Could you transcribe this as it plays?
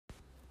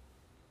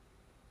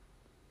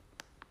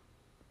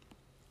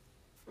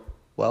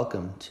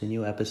Welcome to a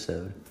new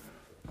episode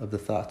of the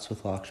Thoughts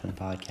with Lakshman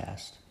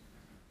podcast.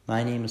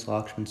 My name is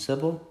Lakshman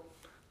Sybil.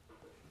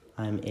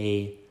 I'm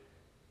a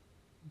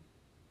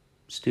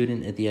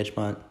student at the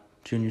Edgemont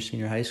Junior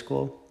Senior High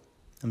School.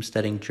 I'm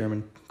studying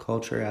German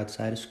culture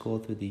outside of school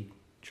through the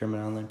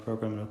German online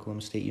program at Oklahoma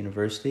State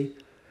University.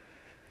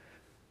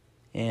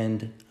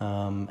 And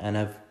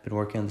I've been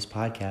working on this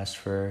podcast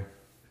for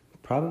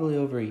probably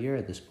over a year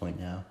at this point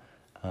now.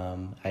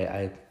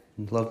 I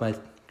love my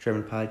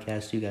German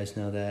podcast. You guys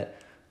know that.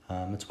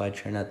 That's why I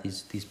churn out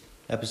these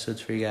episodes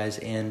for you guys.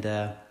 And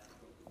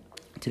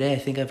today I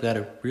think I've got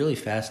a really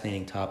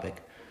fascinating topic.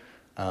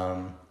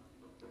 And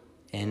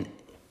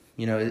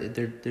you know,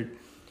 they're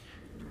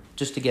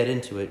just to get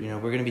into it. You know,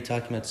 we're going to be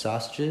talking about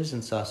sausages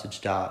and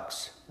sausage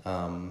dogs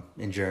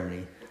in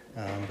Germany,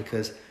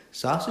 because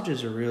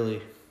sausages are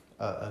really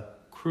a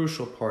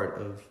crucial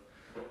part of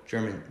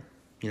German,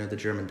 the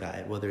German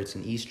diet, whether it's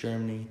in East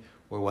Germany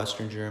or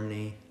Western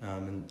Germany,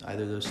 in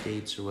either of those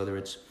states, or whether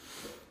it's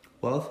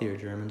wealthier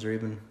Germans or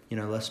even,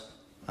 less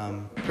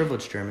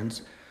privileged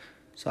Germans.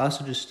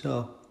 Sausages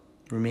still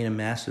remain a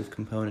massive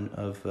component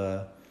of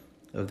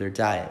their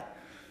diet.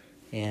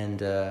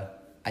 And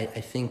I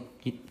think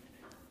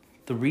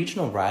the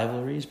regional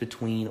rivalries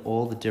between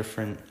all the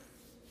different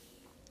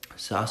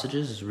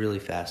sausages is really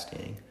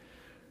fascinating.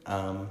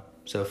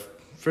 So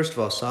first of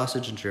all,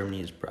 sausage in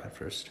Germany is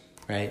Bratwurst,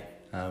 right?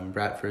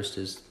 Bratwurst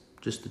is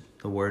just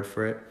the word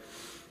for it.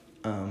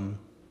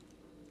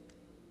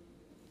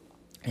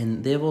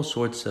 And they have all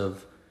sorts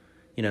of,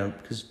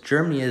 because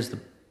Germany is the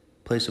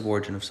place of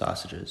origin of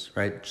sausages,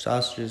 right?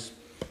 Sausages,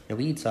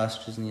 we eat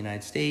sausages in the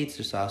United States.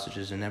 There's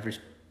sausages in every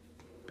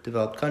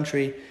developed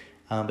country,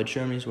 but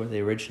Germany is where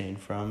they originate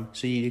from.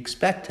 So you'd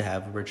expect to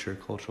have a richer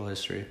cultural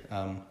history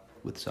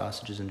with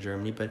sausages in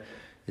Germany, but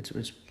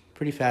it's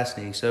pretty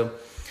fascinating. So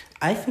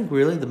I think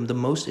really the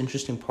most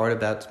interesting part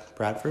about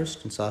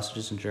Bratwurst and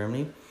sausages in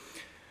Germany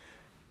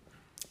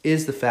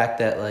is the fact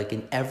that, like,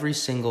 in every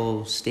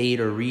single state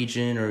or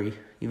region or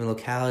even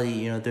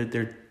locality,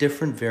 there are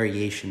different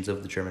variations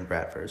of the German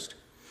Bratwurst.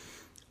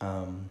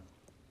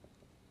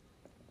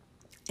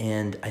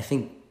 And I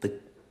think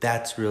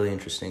that's really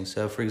interesting.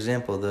 So, for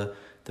example, the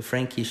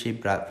Fränkische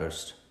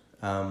Bratwurst,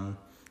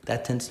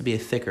 that tends to be a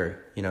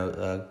thicker,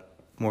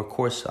 more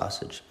coarse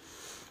sausage.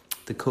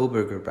 The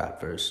Coburger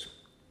Bratwurst,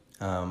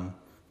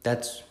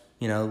 that's,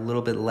 a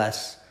little bit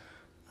less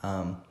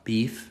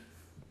beef,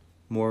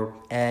 more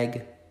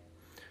egg.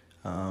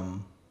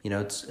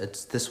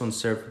 It's this one's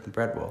served with the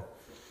bread roll.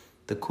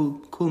 The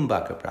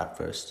Kulmbacher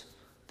Bratwurst,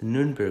 the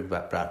Nürnberg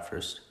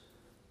Bratwurst,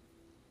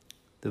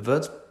 the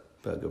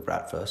Würzburger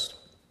Bratwurst.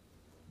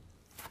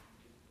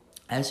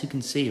 As you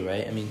can see,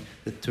 right? I mean,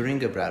 the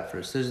Thuringia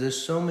Bratwurst. There's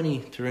so many.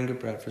 Thuringia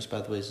Bratwurst,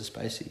 by the way, is a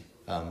spicy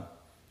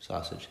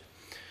sausage.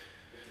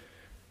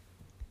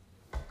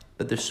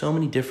 But there's so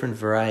many different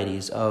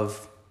varieties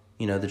of,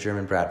 the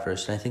German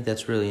Bratwurst, and I think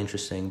that's really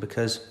interesting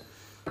because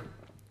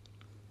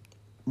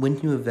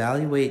when you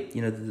evaluate,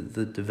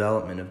 the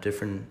development of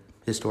different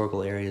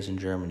historical areas in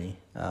Germany,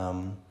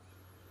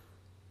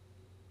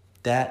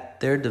 that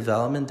their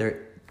development,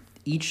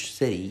 each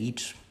city,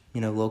 each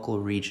local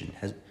region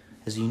has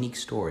a unique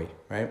story,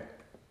 right?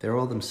 They're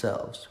all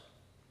themselves,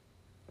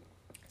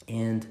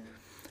 and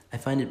I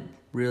find it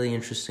really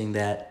interesting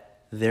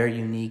that their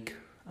unique,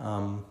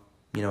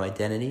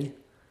 identity,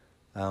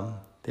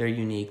 their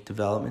unique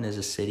development as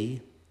a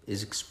city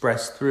is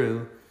expressed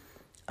through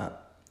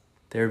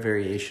their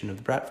variation of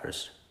the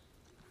Bratwurst.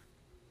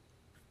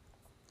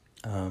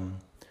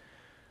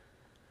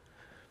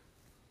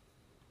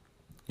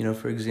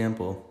 For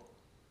example,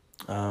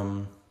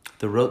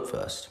 the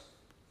Rotwurst,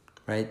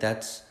 right?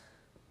 That's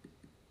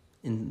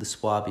in the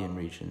Swabian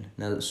region.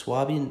 Now, the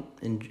Swabian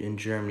in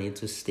Germany,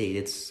 it's a state.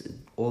 It's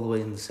all the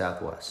way in the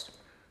southwest.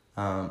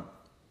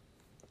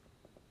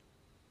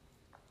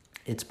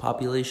 Its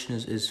population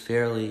is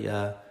fairly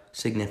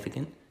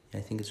significant.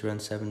 I think it's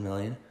around 7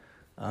 million.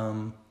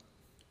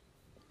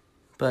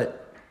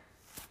 But,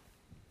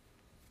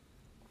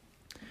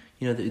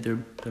 there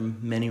are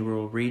many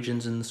rural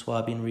regions in the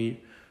Swabian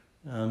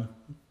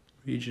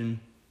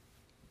region.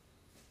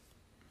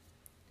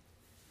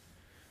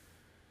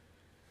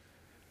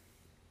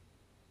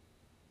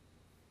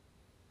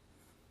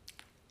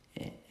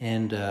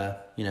 And, there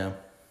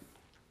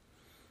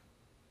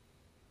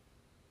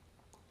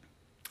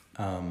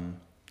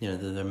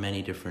are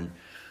many different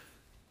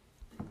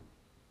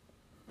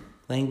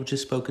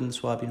languages spoken in the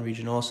Swabian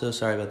region also.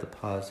 Sorry about the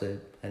pause. I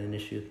had an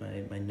issue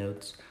with my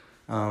notes.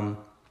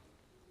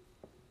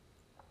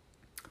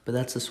 But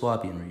that's the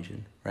Swabian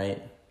region,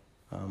 right?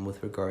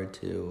 With regard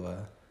to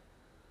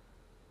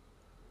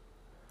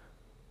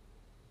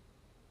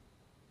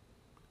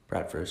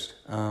Bratwurst.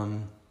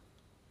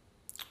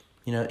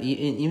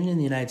 Even in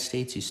the United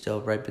States, you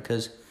still, right?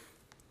 Because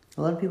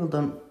a lot of people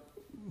don't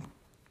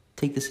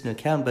take this into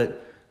account,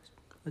 but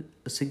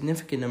a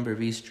significant number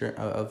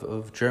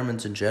of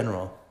Germans in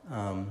general,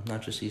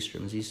 not just East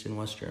Germans, East and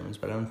West Germans,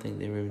 but I don't think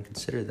they were even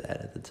considered that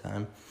at the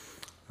time.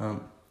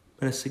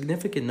 when a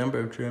significant number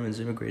of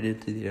Germans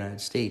immigrated to the United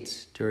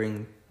States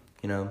during,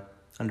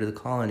 under the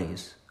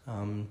colonies,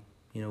 when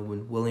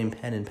William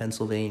Penn in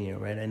Pennsylvania,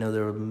 right? I know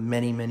there were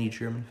many, many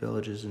German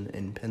villages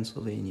in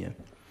Pennsylvania.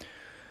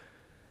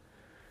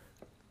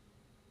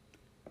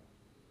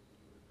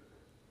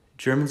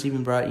 Germans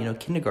even brought,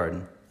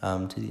 kindergarten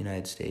to the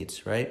United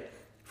States, right?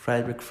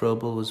 Friedrich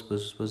Froebel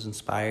was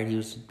inspired. He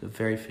was a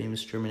very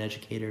famous German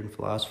educator and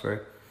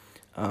philosopher.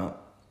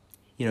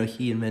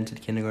 He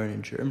invented kindergarten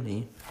in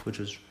Germany, which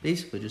was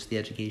basically just the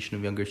education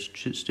of younger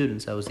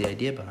students. That was the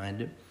idea behind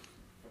it.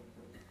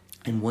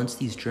 And once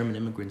these German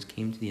immigrants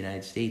came to the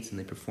United States and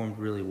they performed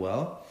really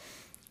well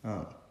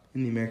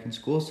in the American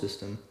school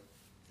system,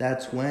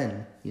 that's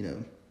when,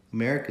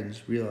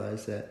 Americans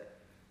realized that,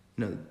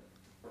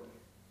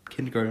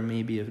 kindergarten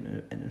may be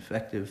an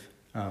effective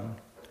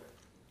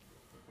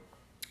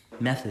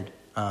method,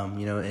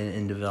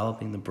 in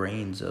developing the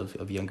brains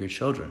of younger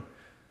children.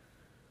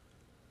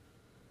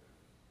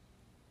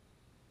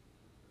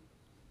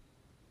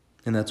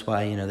 And that's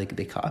why,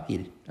 they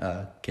copied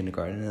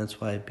kindergarten, and that's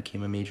why it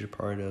became a major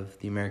part of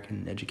the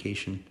American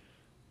education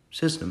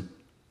system.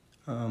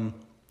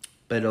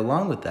 But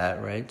along with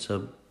that, right,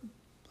 so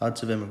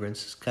lots of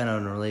immigrants, it's kind of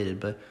unrelated,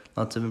 but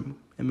lots of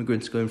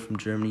immigrants going from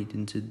Germany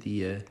into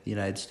the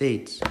United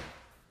States.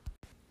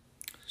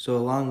 So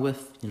along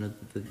with,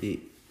 the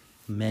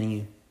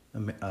many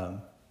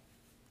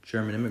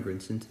German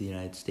immigrants into the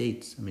United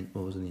States, it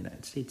was in the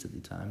United States at the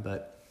time,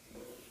 but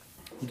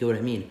you get what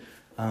I mean,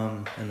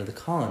 under the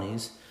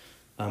colonies,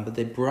 but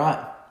they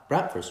brought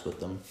bratwurst with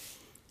them.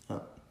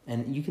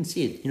 And you can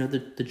see it,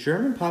 the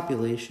German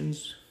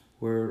populations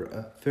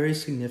were very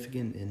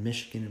significant in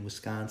Michigan and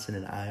Wisconsin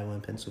and Iowa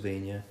and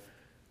Pennsylvania,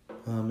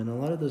 and a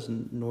lot of those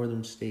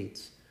northern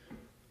states,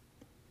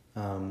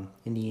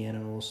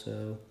 Indiana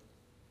also.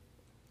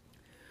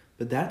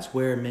 But that's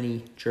where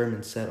many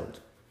Germans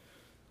settled.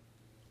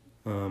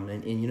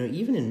 And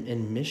even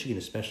in Michigan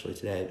especially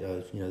today,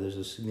 there's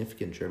a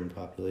significant German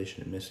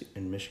population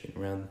in Michigan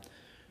around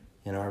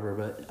Ann Arbor,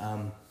 but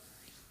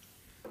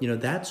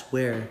that's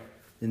where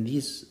in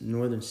these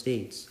northern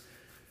states,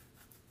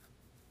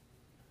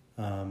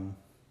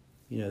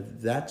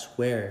 that's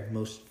where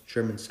most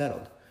Germans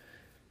settled.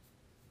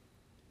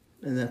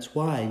 And that's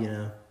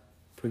why,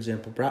 for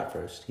example,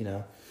 bratwurst,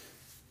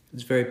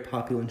 it's very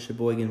popular in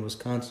Sheboygan,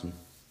 Wisconsin.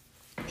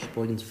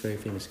 Sheboygan's a very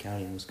famous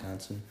county in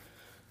Wisconsin.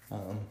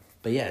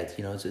 But yeah,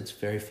 it's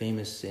very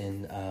famous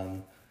in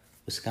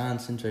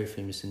Wisconsin, very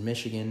famous in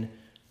Michigan,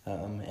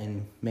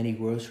 and many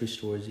grocery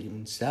stores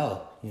even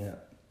sell,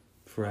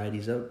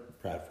 varieties of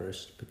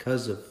bratwurst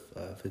because of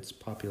its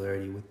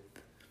popularity with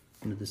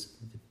the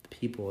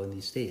people in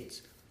these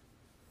states.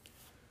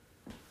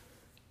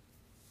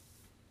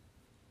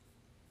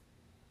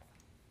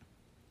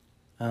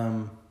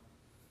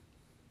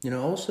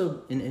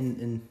 Also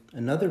in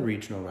another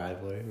regional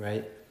rivalry,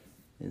 right?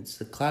 It's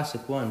the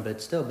classic one,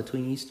 but still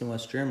between East and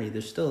West Germany,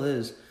 there still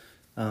is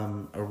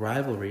a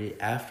rivalry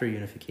after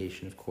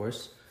unification, of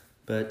course,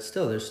 but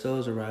still there still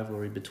is a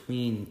rivalry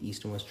between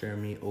East and West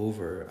Germany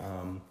over,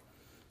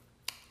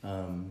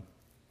 over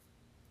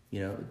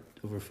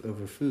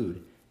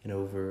food and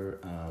over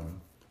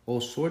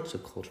all sorts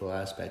of cultural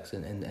aspects,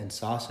 and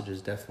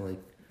sausages definitely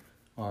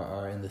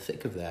are in the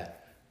thick of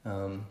that.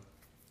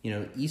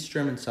 East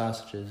German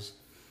sausages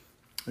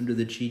under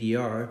the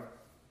GDR,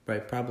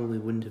 right, probably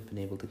wouldn't have been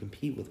able to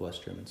compete with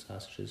West German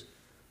sausages,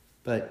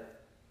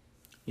 but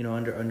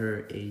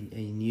under a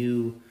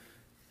new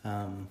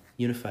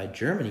unified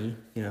Germany,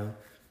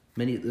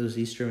 many of those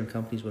East German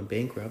companies went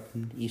bankrupt,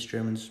 and East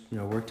Germans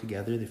worked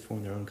together. They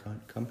formed their own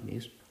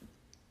companies,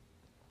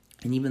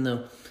 and even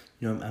though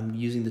I'm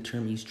using the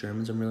term East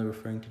Germans, I'm really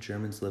referring to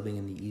Germans living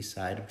in the east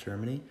side of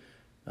Germany,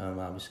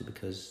 obviously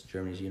because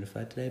Germany is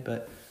unified today,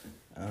 but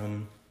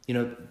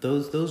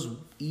those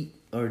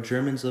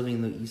Germans living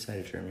in the east side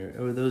of Germany,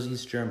 or those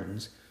East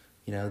Germans,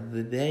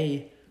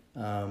 they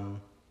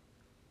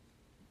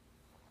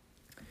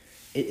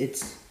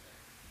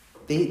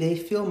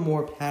feel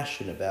more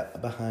passionate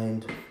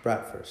behind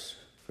bratwurst.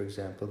 For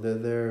example,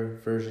 there are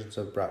versions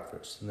of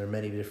bratwurst, and there are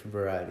many different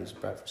varieties of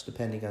bratwurst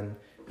depending on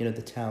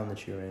the town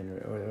that you're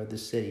in, or the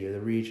city, or the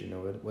region,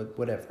 or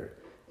whatever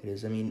it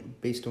is.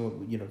 Based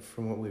on what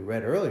from what we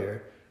read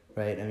earlier,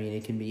 right?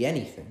 It can be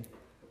anything,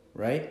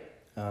 right?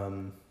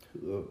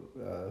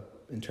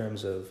 In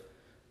terms of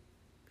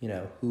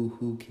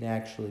who can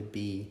actually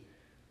be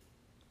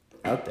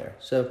out there.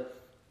 So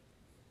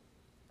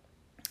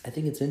I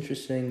think it's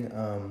interesting.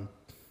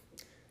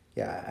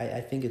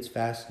 I think it's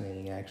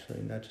fascinating,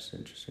 actually, not just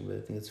interesting, but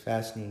I think it's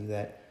fascinating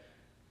that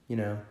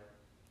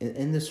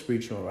in this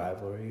regional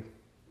rivalry,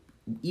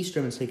 East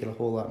Germans take it a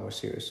whole lot more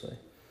seriously,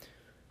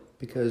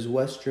 because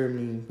West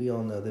Germany, we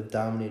all know, they've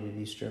dominated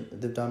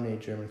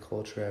German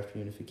culture after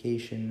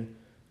unification.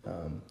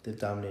 They've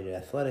dominated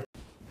athletics.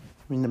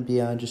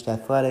 Beyond just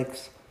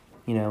athletics,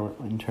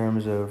 in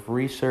terms of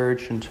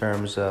research, in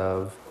terms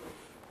of,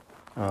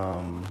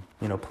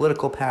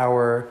 political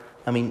power.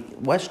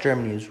 West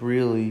Germany has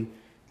really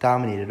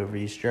dominated over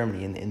East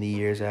Germany in the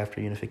years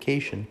after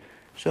unification.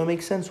 So it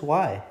makes sense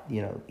why,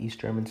 East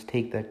Germans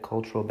take that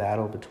cultural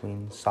battle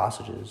between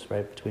sausages,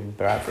 right, between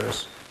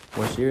bratwurst,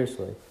 more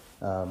seriously.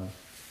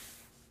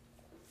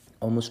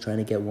 Almost trying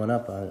to get one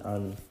up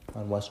on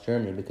West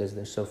Germany because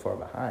they're so far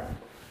behind.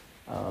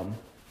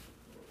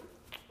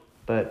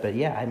 But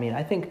yeah,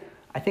 I think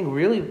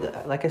really,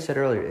 like I said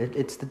earlier,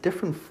 it's the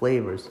different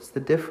flavors, it's the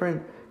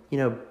different,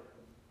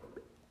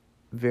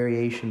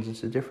 variations,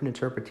 it's the different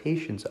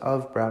interpretations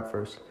of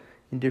bratwurst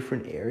in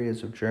different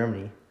areas of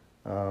Germany.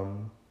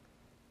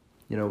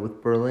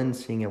 With Berlin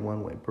seeing it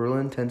one way.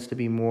 Berlin tends to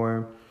be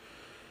more.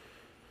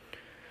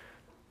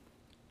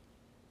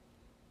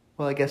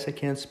 Well, I guess I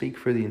can't speak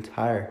for the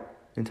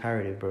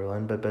entirety of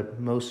Berlin, but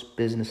most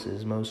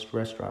businesses, most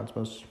restaurants,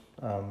 most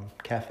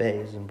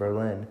cafes in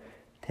Berlin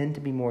tend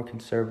to be more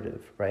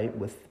conservative, right,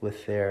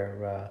 with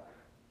their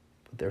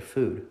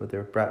food, with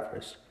their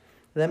bratwurst.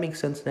 That makes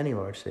sense in any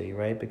large city,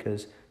 right,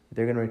 because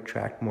they're going to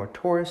attract more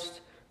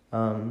tourists.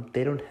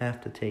 They don't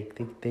have to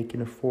they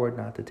can afford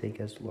not to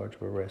take as large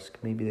of a risk.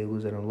 Maybe they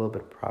lose out on a little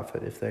bit of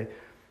profit if they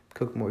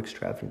cook more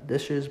extravagant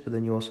dishes, but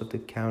then you also have to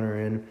counter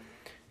in,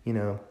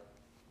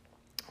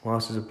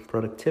 losses of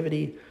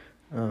productivity,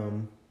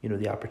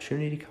 the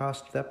opportunity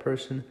cost of that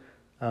person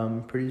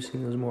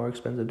producing those more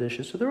expensive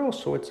dishes. So there are all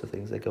sorts of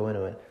things that go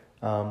into it.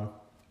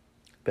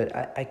 But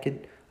I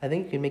think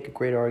you can make a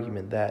great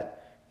argument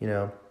that,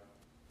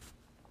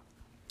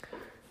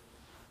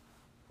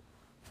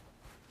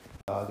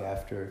 dog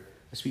after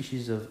a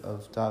species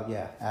of dog,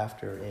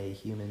 after a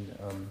human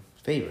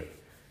favorite.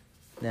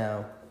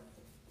 Now,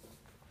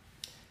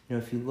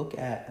 if you look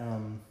at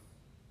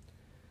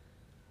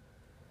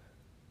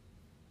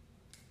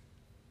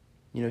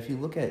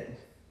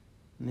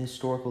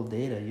historical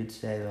data, you'd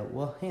say that,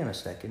 well, hang on a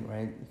second,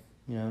 right?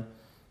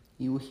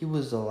 He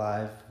was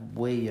alive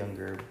way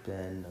younger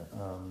than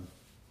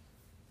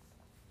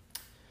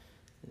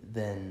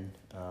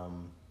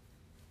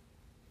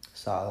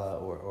Sala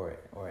or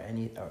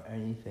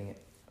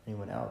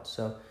anyone else.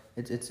 So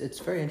it's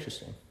very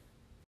interesting.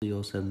 You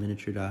also have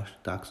miniature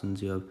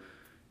dachshunds. You have,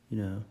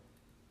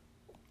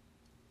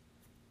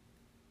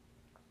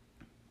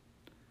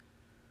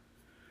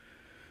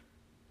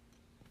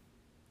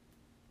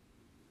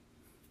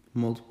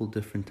 multiple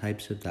different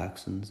types of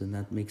dachshunds, and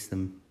that makes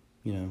them,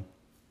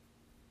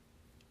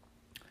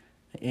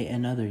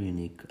 another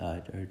unique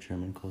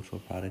German cultural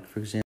product. For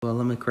example, well,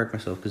 let me correct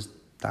myself because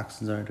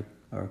dachshunds aren't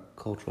a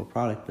cultural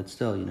product, but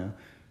still, and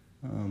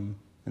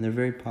they're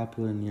very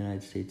popular in the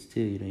United States too.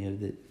 You have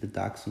the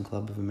Dachshund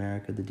Club of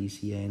America, the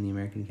DCA, and the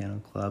American Kennel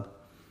Club.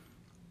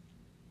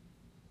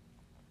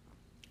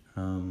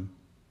 And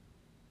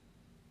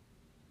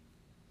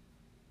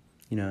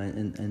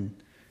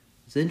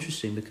it's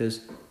interesting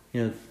because,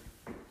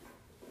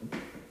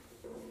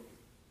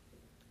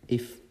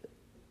 if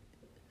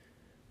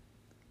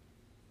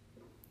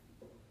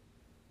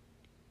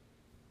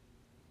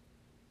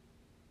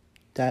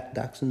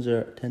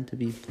dachshunds tend to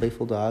be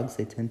playful dogs,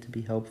 they tend to be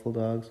helpful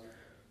dogs,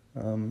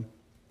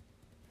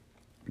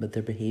 but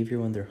their behavior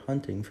when they're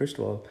hunting, first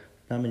of all,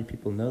 not many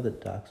people know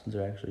that dachshunds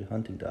are actually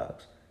hunting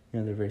dogs.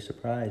 They're very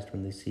surprised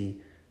when they see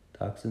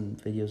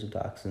videos of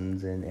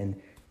dachshunds and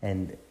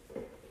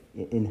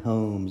in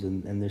homes,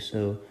 and they're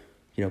so,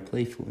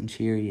 playful and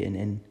cheery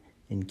and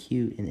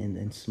cute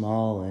and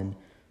small, and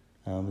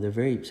they're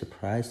very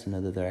surprised to know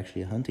that they're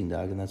actually a hunting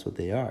dog, and that's what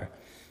they are.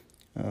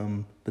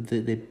 But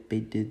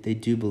they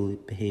do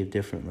behave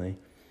differently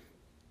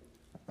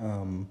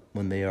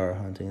when they are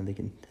hunting, and they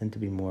can tend to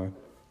be more,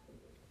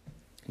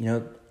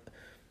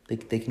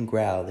 they can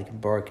growl, they can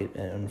bark at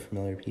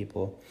unfamiliar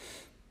people,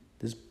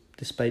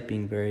 despite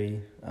being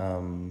very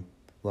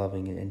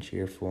loving and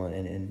cheerful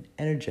and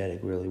energetic,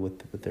 really,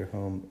 with their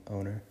home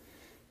owner.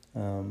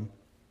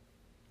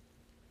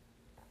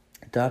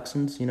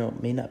 Dachshunds,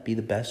 may not be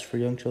the best for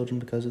young children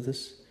because of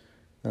this.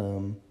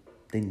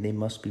 They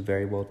must be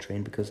very well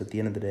trained because at the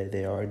end of the day,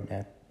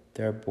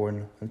 they are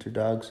born hunter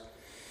dogs,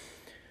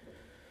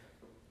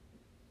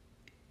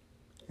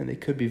 and they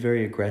could be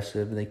very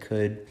aggressive. They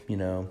could,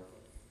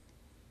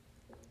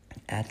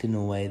 act in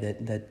a way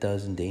that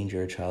does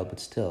endanger a child, but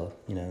still,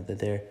 that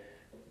they're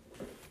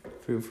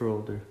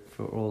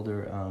for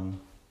older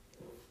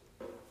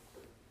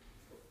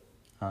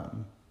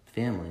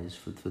families,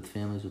 with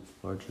families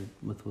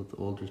with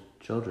older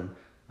children,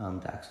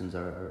 dachshunds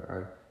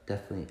are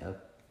definitely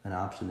an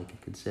option they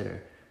could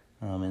consider,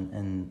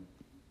 and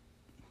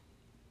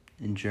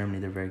in Germany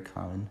they're very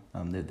common.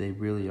 They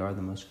really are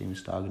the most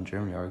famous dog in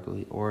Germany,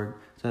 arguably, or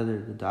it's either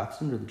the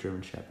Dachshund or the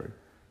German Shepherd.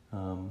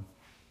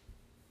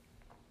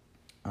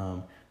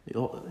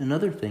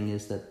 Another thing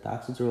is that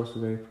dachshunds are also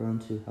very prone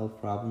to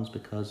health problems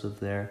because of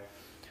their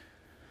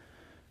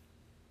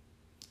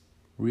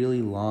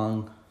really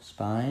long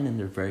spine and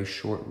their very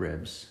short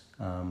ribs,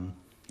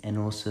 and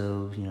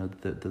also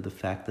the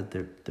fact that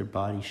their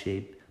body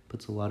shape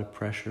puts a lot of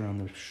pressure on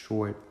their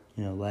short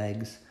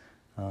legs.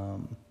 The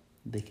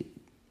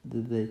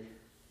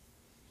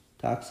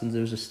dachshunds.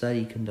 There was a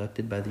study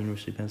conducted by the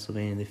University of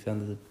Pennsylvania. They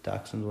found that the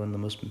dachshunds are one of the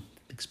most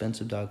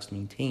expensive dogs to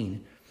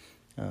maintain.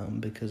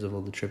 because of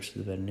all the trips to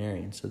the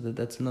veterinarian. So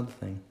that's another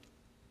thing.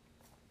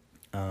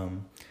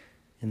 And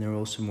they're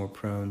also more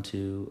prone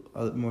to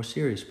more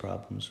serious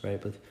problems,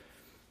 right, with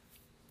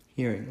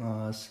hearing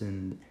loss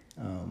and,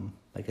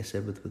 like I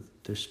said,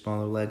 with their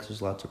smaller legs,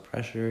 there's lots of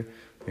pressure.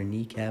 Their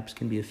kneecaps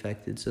can be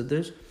affected. So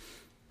there's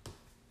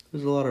a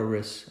lot of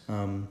risks.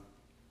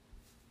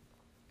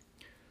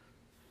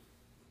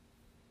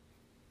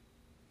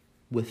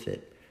 With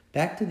it.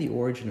 Back to the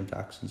origin of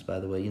dachshunds, by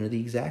the way. The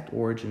exact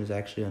origin is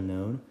actually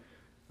unknown.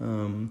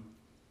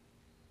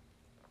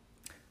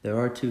 There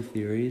are two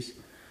theories.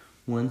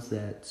 One's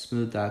that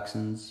smooth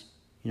dachshunds,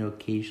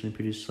 occasionally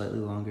produce slightly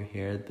longer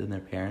hair than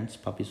their parents,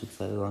 puppies with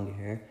slightly longer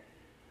hair.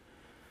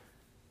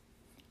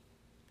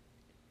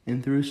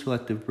 And through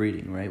selective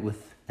breeding, right,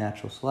 with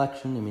natural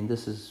selection,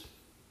 this is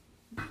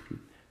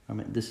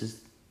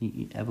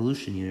the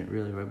evolution unit,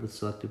 really, right? With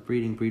selective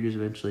breeding, breeders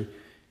eventually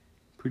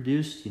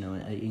produced, a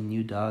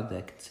new dog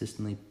that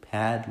consistently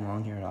had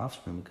long-haired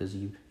offspring because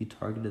you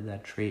targeted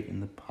that trait in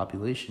the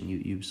population.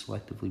 You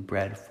selectively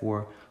bred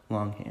for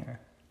long hair.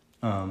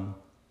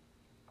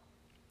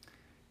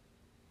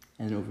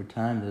 And over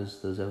time,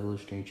 those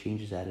evolutionary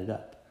changes added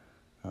up.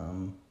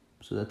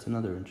 So that's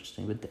another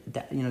interesting. But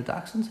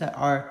dachshunds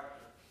are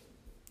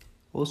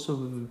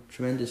also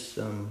tremendous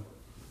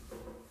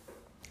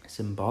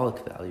symbolic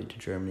value to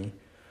Germany.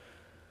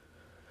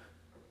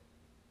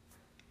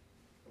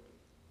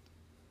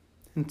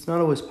 And it's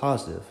not always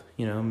positive.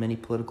 Many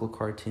political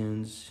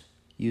cartoons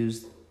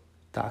use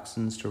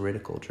dachshunds to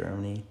ridicule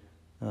Germany.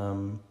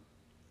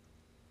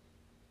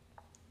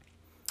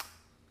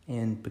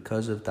 And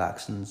because of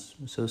dachshunds'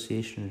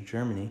 association with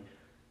Germany,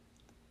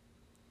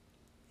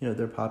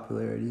 their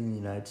popularity in the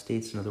United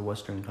States and other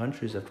Western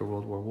countries after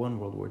World War I,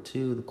 World War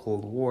II, the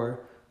Cold War,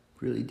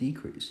 really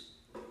decreased.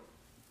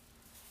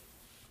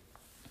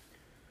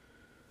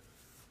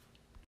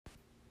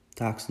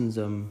 Dachshunds,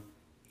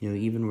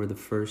 even were the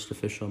first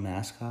official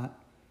mascot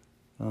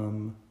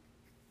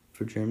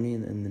for Germany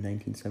in the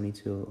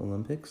 1972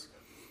 Olympics.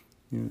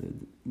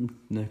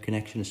 Their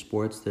connection to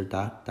sports, their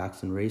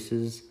dachshund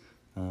races.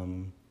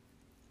 And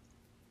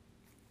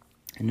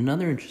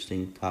another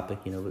interesting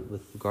topic,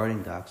 with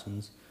regarding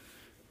dachshunds,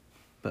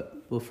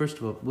 first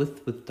of all,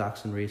 with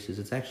dachshund races,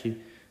 it's actually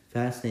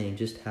fascinating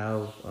just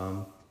how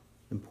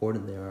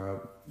important they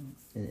are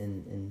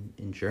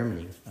in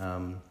Germany,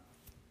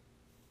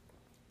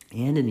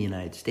 and in the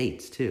United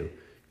States too.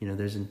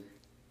 There's an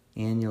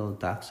annual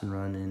dachshund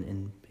run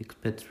in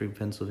Pittsburgh,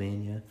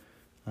 Pennsylvania.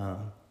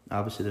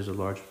 Obviously, there's a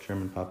large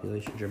German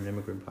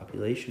immigrant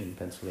population in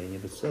Pennsylvania,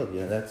 but still,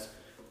 that's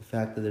the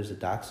fact that there's a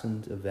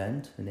dachshund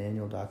event, an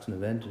annual dachshund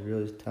event, is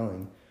really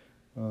telling.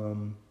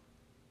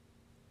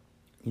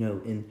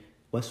 In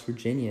West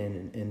Virginia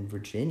and in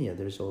Virginia,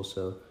 there's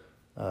also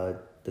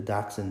the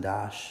Dachshund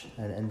Dash,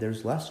 and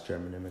there's less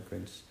German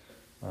immigrants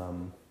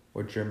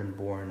or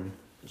German-born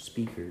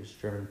speakers,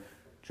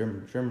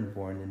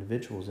 German-born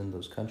individuals in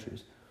those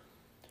countries.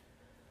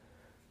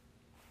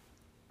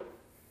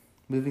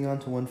 Moving on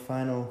to one of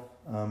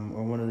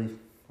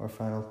our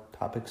final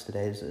topics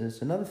today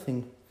is another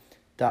thing,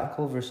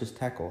 Dackel versus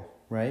Teckel,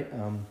 right?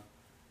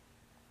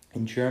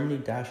 In Germany,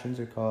 Dachshunds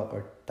are called,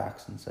 or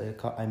Dachshunds,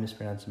 I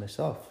mispronounce it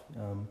myself,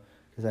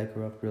 because I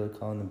grew up really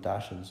calling them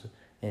Dachshunds,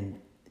 and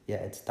yeah,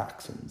 it's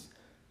Dachshunds.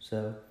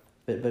 So,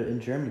 but in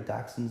Germany,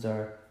 Dachshunds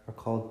are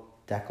called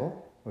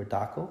Deckel or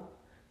Dackel,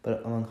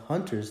 but among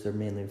hunters, they're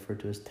mainly referred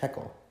to as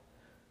Teckel.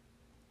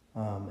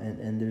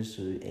 And there's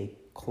a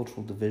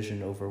cultural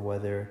division over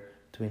whether,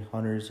 between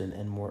hunters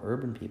and more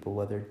urban people,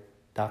 whether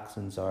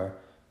Dachshunds are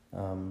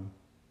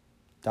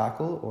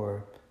Dackel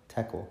or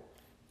Teckel.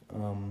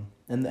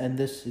 And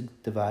this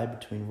divide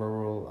between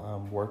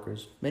rural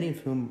workers, many of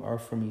whom are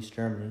from East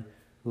Germany,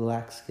 who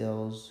lack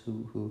skills,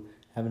 who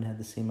haven't had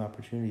the same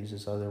opportunities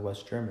as other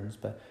West Germans,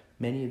 but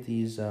many of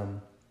these,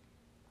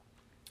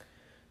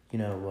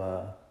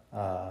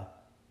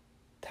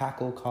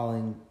 tackle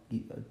calling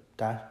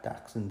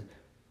Dachshund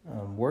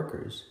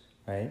workers,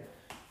 right?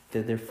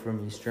 They're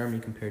from East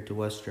Germany compared to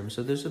West Germany.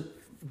 So there's a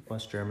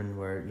West German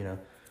where,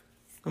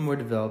 more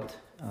developed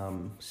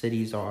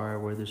cities are,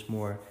 where there's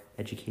more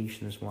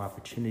education, there's more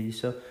opportunity.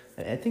 So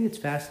I think it's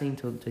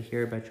fascinating to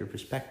hear about your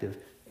perspective,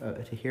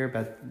 to hear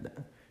about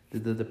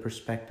the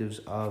perspectives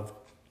of,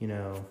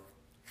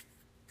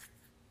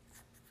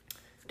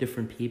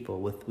 different people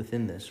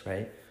within this,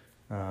 right?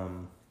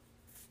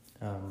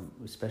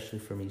 Especially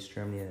from East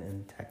Germany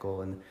and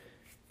Teckel, and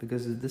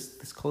because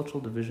this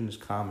cultural division is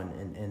common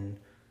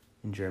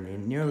in Germany.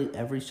 In nearly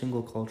every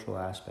single cultural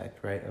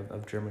aspect, right,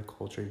 of German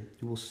culture,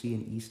 you will see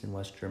an East and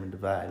West German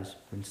divides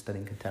when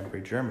studying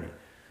contemporary Germany.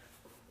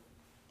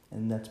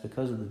 And that's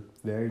because of the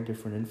very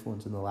different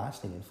influence and the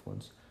lasting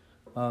influence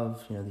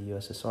of, the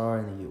USSR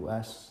and the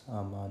US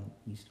on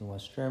East and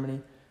West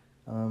Germany.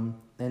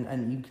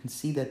 And you can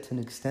see that to an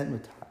extent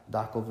with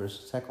Dackel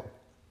versus Teckel.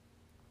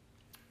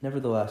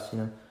 Nevertheless,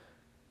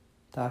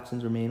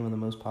 Dachshunds remain one of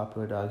the most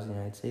popular dogs in the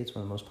United States,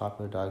 one of the most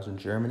popular dogs in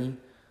Germany.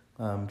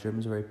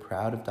 Germans are very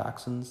proud of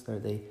Dachshunds.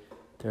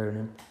 They're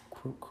an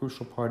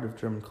crucial part of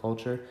German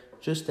culture,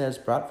 just as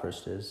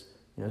bratwurst is.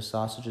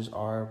 Sausages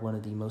are one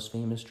of the most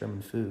famous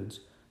German foods,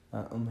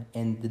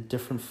 and the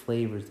different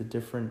flavors, the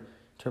different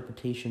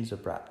interpretations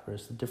of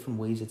bratwurst, the different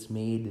ways it's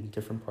made in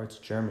different parts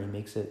of Germany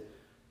makes it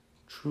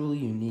truly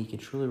unique. It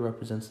truly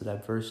represents the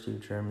diversity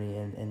of Germany,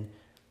 and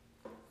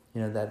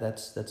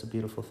that's a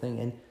beautiful thing.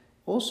 And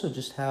also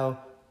just how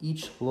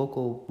each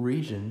local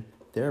region,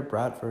 their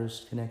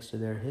bratwurst connects to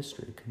their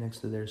history, connects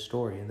to their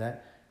story, and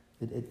that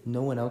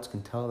no one else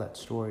can tell that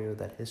story or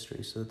that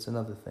history. So it's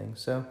another thing.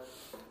 So,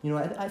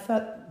 I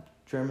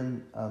thought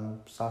German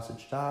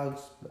sausage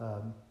dogs,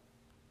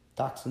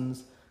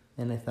 dachshunds,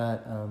 and I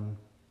thought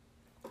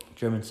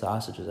German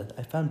sausages.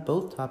 I found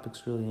both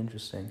topics really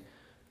interesting.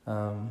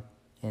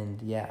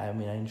 And yeah, I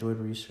enjoyed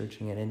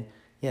researching it. And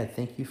yeah,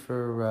 thank you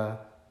for,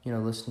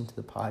 listening to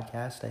the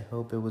podcast. I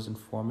hope it was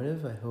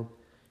informative. I hope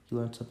you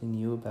learned something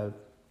new about,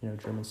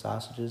 German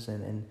sausages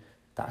and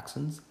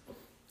dachshunds.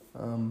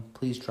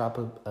 Please drop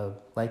a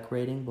like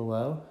rating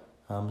below.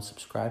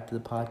 Subscribe to the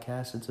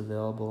podcast. It's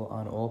available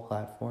on all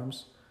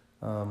platforms.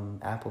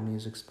 Apple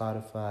Music,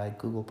 Spotify,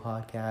 Google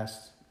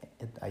Podcasts.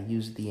 I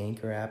use the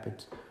Anchor app.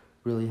 It's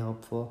really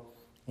helpful.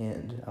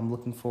 And I'm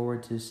looking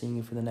forward to seeing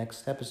you for the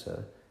next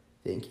episode.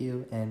 Thank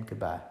you and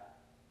goodbye.